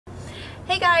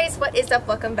Hey guys, what is up?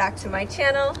 Welcome back to my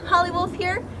channel. Holly Wolf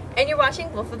here, and you're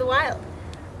watching Wolf of the Wild.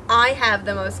 I have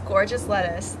the most gorgeous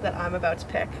lettuce that I'm about to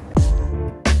pick.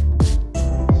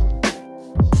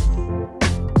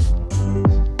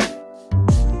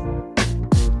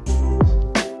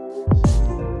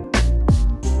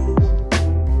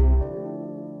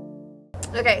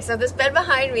 Okay, so this bed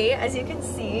behind me, as you can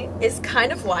see, is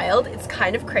kind of wild. It's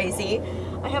kind of crazy.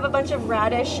 I have a bunch of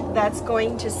radish that's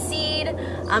going to seed.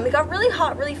 It got really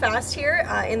hot really fast here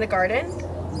in the garden.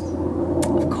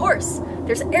 Of course,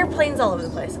 there's airplanes all over the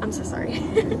place. I'm so sorry.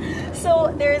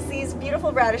 So there's these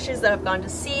beautiful radishes that have gone to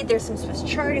seed. There's some Swiss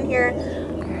chard in here,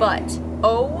 but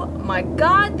oh my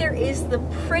God, there is the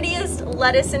prettiest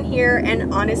lettuce in here.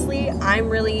 And honestly, I'm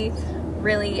really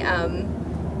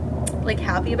like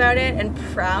happy about it and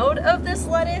proud of this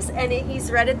lettuce, and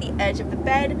he's right at the edge of the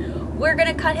bed. We're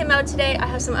gonna cut him out today. I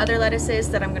have some other lettuces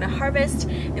that I'm gonna harvest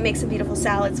and make some beautiful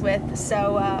salads with,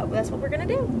 so that's what we're gonna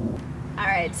do. All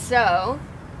right, so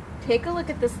take a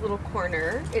look at this little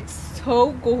corner. It's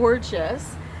so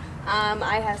gorgeous.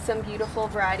 I have some beautiful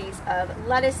varieties of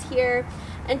lettuce here,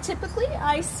 and typically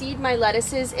I seed my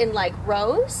lettuces in like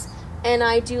rows, and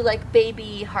I do like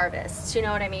baby harvests, you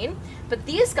know what I mean? But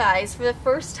these guys, for the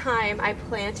first time, I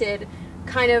planted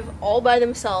kind of all by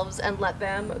themselves and let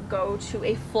them go to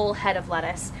a full head of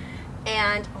lettuce.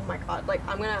 And oh my God, like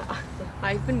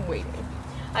I've been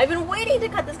waiting to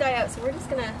cut this guy out. So we're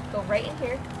just gonna go right in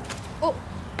here. Oh,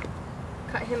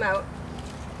 cut him out.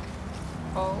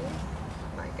 Oh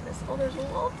my goodness. Oh, there's a few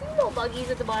little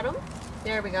buggies at the bottom.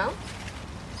 There we go.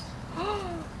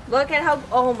 Look at how,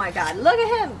 oh my God, look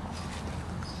at him.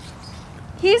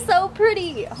 He's so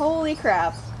pretty. Holy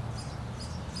crap.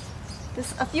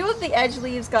 A few of the edge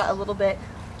leaves got a little bit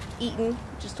eaten,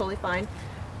 which is totally fine.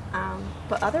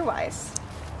 But otherwise,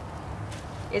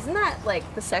 isn't that like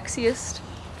the sexiest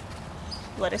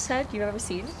lettuce head you've ever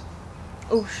seen?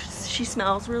 Oh, she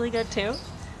smells really good too.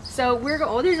 So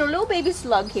oh, there's a little baby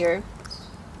slug here.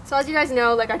 So as you guys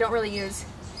know, like I don't really use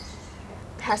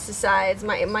pesticides.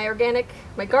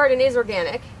 My garden is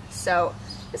organic, so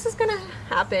this is gonna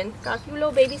happen. Got a few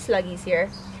little baby sluggies here,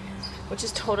 which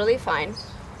is totally fine.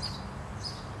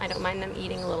 I don't mind them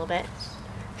eating a little bit.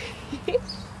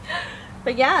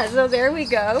 But yeah, so there we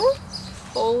go.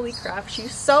 Holy crap,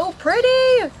 she's so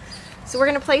pretty. So we're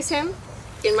gonna place him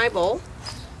in my bowl.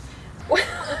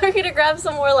 We're gonna grab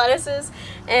some more lettuces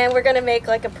and we're gonna make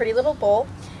like a pretty little bowl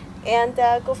and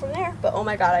go from there. But oh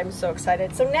my God, I'm so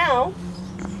excited. So now,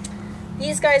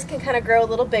 these guys can kind of grow a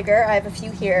little bigger. I have a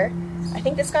few here. I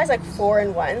think this guy's like 4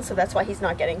 in 1, so that's why he's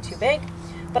not getting too big.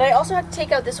 But I also have to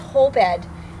take out this whole bed,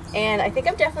 and I think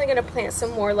I'm definitely gonna plant some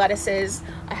more lettuces.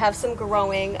 I have some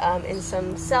growing in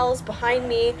some cells behind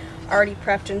me, already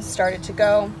prepped and started to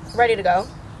go, ready to go.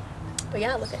 But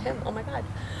yeah, look at him, oh my God.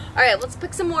 All right, let's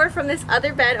pick some more from this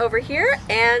other bed over here,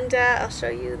 and I'll show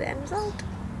you the end result.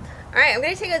 All right, I'm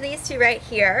gonna take out these two right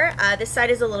here. This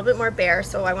side is a little bit more bare,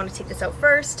 so I wanna take this out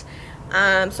first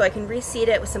so I can reseed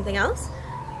it with something else.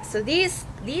 So these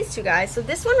two guys, so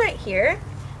this one right here,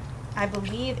 I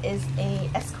believe is a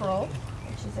escarole,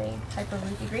 which is a type of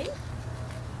leafy green. Let's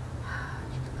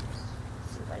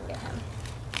see if I can get him.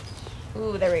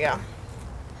 Ooh, there we go.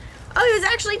 Oh, he was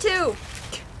actually 2.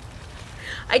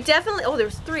 I definitely, oh,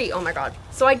 there's 3, oh my God.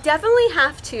 So I definitely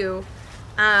have to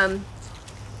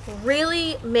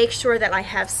really make sure that I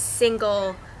have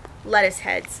single lettuce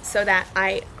heads so that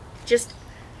I just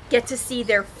get to see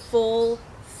their full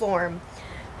form.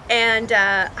 And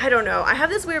I don't know, I have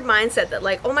this weird mindset that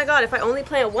like, oh my God, if I only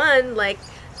plant 1, like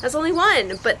that's only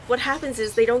 1. But what happens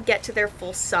is they don't get to their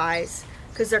full size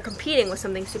because they're competing with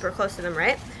something super close to them,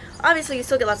 right? Obviously you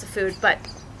still get lots of food, but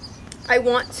I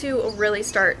want to really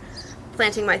start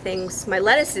planting my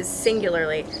lettuces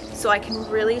singularly so I can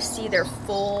really see their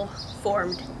full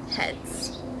formed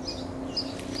heads.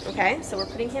 Okay, so we're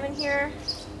putting him in here.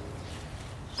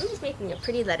 I'm just making a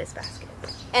pretty lettuce basket.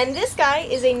 And this guy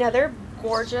is another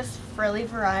gorgeous frilly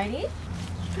variety.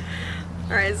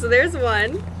 All right, so there's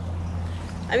one.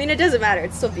 I mean, it doesn't matter,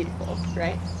 it's still beautiful,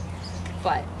 right?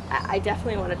 But I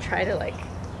definitely want to try to like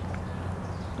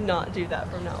not do that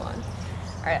from now on.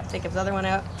 All right, I'll take this other one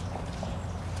out.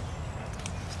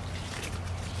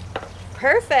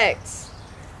 Perfect.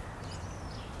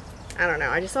 I don't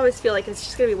know, I just always feel like it's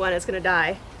just gonna be one that's gonna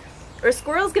die. Or a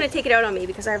squirrel's gonna take it out on me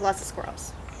because I have lots of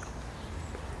squirrels.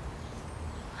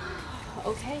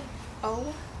 Okay.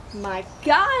 Oh my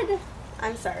God.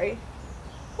 I'm sorry.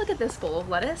 Look at this bowl of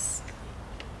lettuce.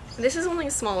 This is only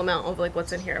a small amount of like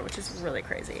what's in here, which is really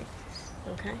crazy.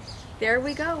 Okay. There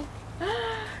we go.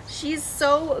 She's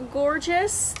so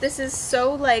gorgeous. This is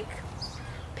so like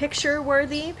picture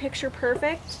worthy, picture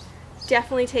perfect.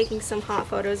 Definitely taking some hot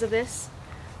photos of this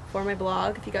for my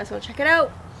blog. If you guys want to check it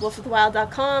out,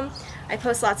 wolfofthewild.com. I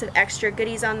post lots of extra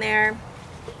goodies on there.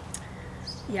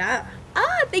 Yeah.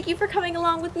 Thank you for coming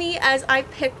along with me as I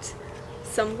picked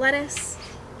some lettuce.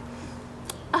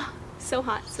 So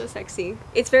hot, so sexy.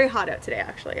 It's very hot out today,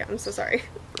 actually. I'm so sorry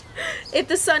if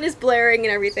the sun is blaring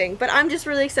and everything, but I'm just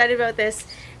really excited about this,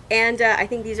 and I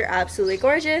think these are absolutely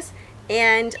gorgeous.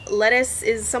 And lettuce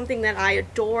is something that I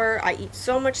adore. I eat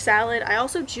so much salad. I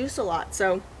also juice a lot,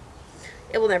 so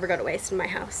it will never go to waste in my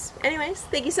house. Anyways,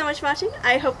 thank you so much for watching.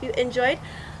 I hope you enjoyed.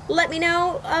 Let me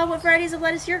know what varieties of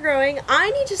lettuce you're growing.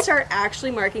 I need to start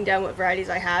actually marking down what varieties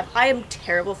I have. I am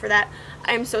terrible for that.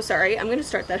 I am so sorry. I'm going to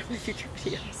start that in my future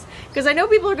videos, because I know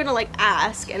people are going to like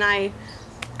ask, and I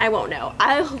won't know.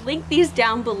 I'll link these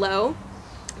down below,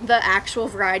 the actual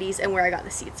varieties and where I got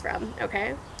the seeds from,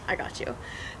 okay? I got you.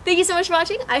 Thank you so much for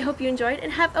watching. I hope you enjoyed,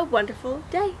 and have a wonderful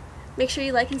day. Make sure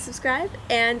you like and subscribe,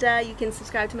 and you can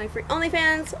subscribe to my free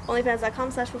OnlyFans,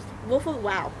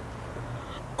 onlyfans.com/wolfofthewild.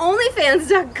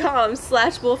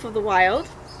 onlyfans.com/wolfofthewild,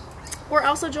 or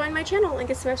also join my channel and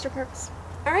get some extra perks.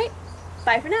 Alright,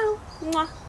 bye for now. Mwah.